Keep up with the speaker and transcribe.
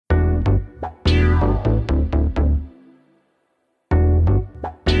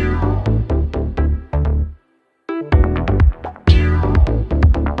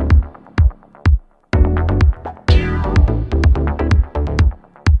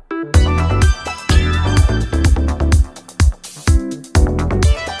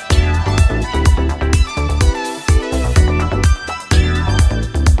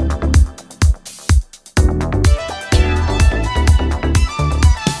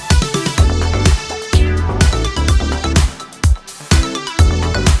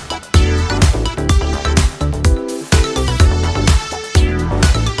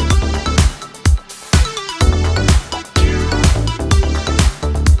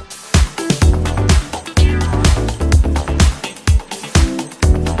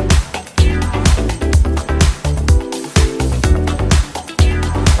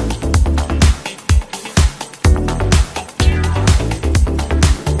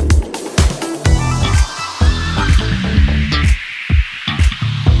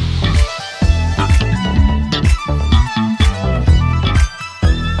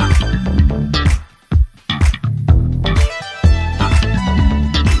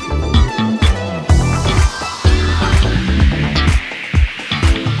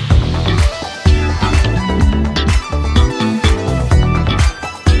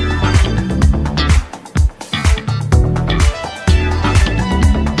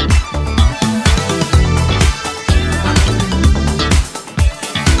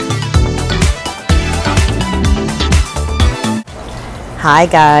Hi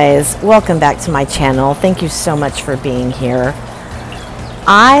guys, welcome back to my channel. Thank you so much for being here.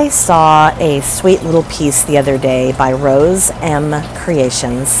 I saw a sweet little piece the other day by Rose M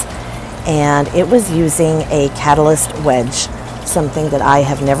Creations, and it was using a catalyst wedge, something that I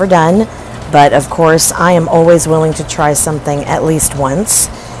have never done, but of course I am always willing to try something at least once,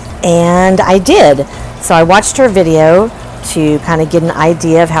 and I did. So I watched her video to kind of get an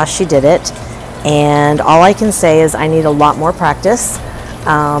idea of how she did it, and all I can say is I need a lot more practice.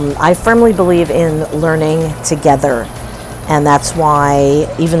 I firmly believe in learning together, and that's why,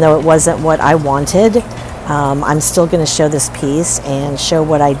 even though it wasn't what I wanted, I'm still going to show this piece and show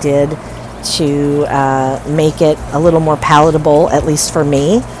what I did to make it a little more palatable, at least for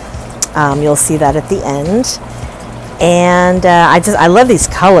me. You'll see that at the end. And I love these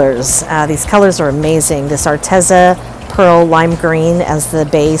colors. These colors are amazing. This Arteza Pearl Lime Green as the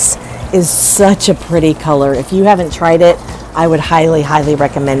base is such a pretty color. If you haven't tried it, I would highly, highly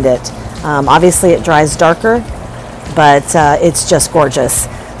recommend it. Obviously it dries darker, but it's just gorgeous.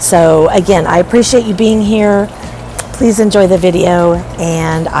 So again, I appreciate you being here. Please enjoy the video,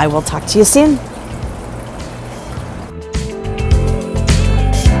 and I will talk to you soon.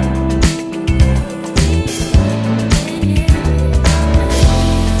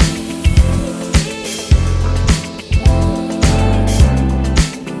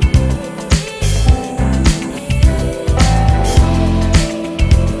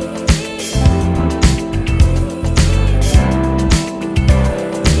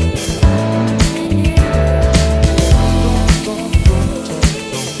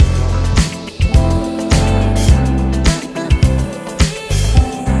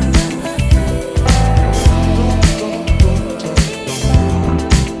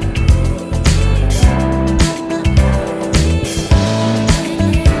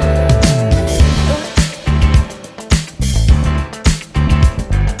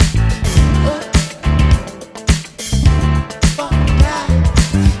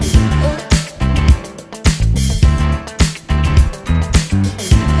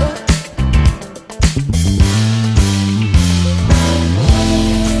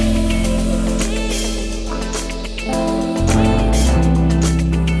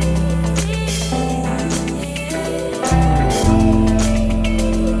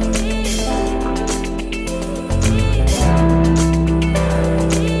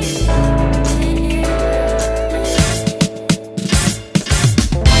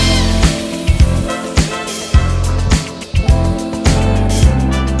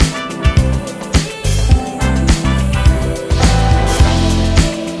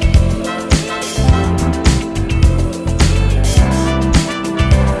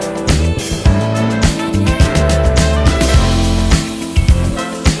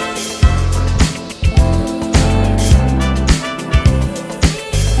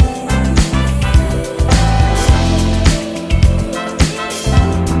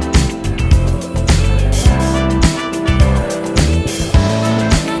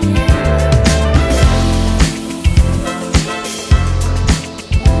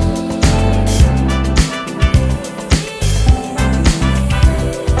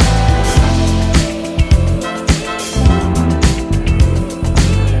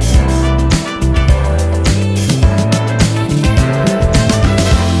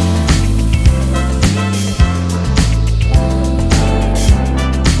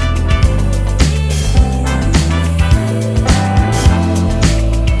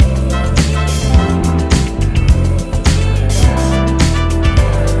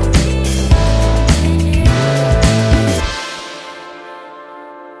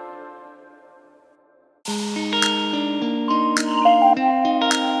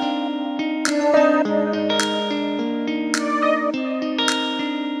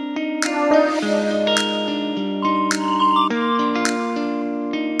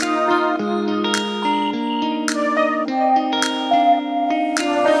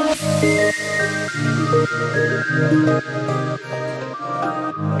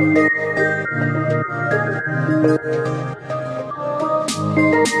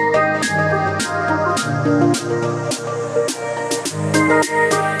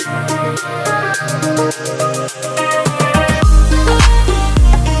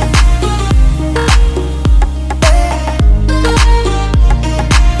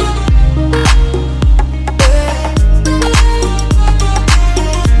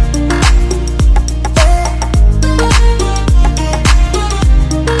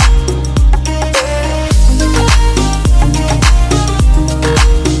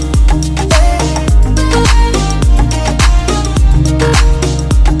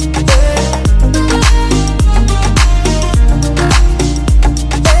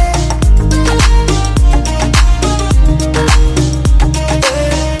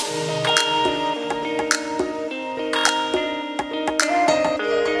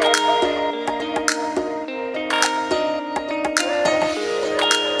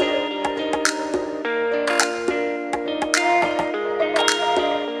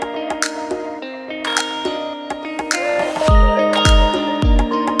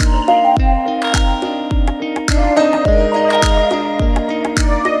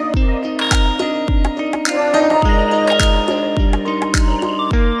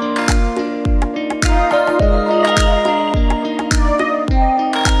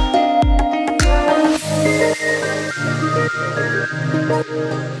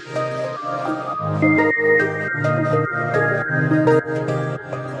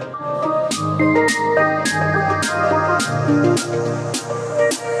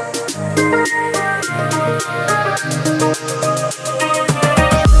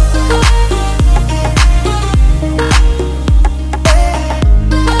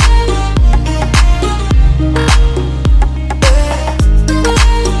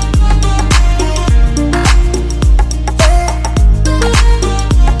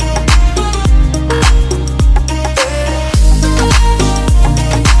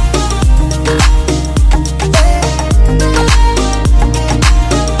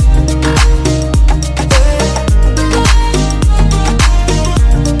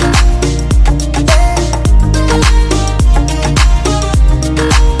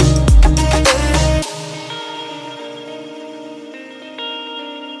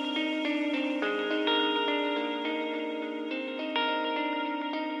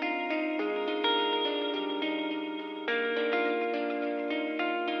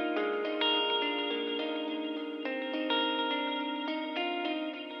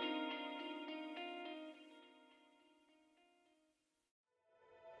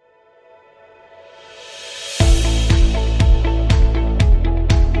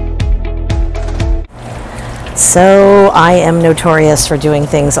 So I am notorious for doing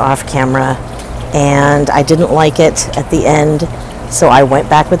things off camera, and I didn't like it at the end, so I went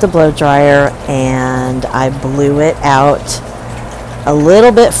back with the blow dryer and I blew it out a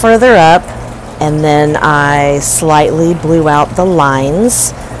little bit further up, and then I slightly blew out the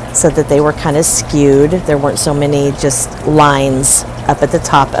lines so that they were kind of skewed. There weren't so many just lines up at the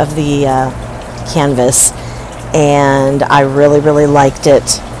top of the canvas, and I really liked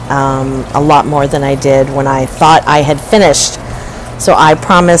it a lot more than I did when I thought I had finished. So I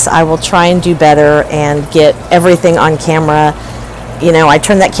promise I will try and do better and get everything on camera. You know, I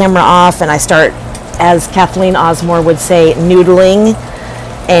turn that camera off and I start, as Kathleen Osmore would say, noodling,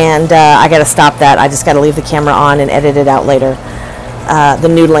 and I got to stop that. I just got to leave the camera on and edit it out later. The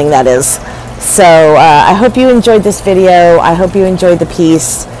noodling, that is. So I hope you enjoyed this video. I hope you enjoyed the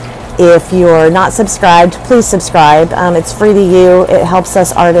piece. If you're not subscribed, please subscribe. It's free to you. It helps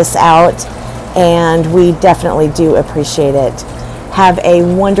us artists out, and we definitely do appreciate it. Have a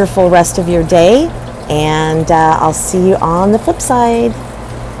wonderful rest of your day, and I'll see you on the flip side.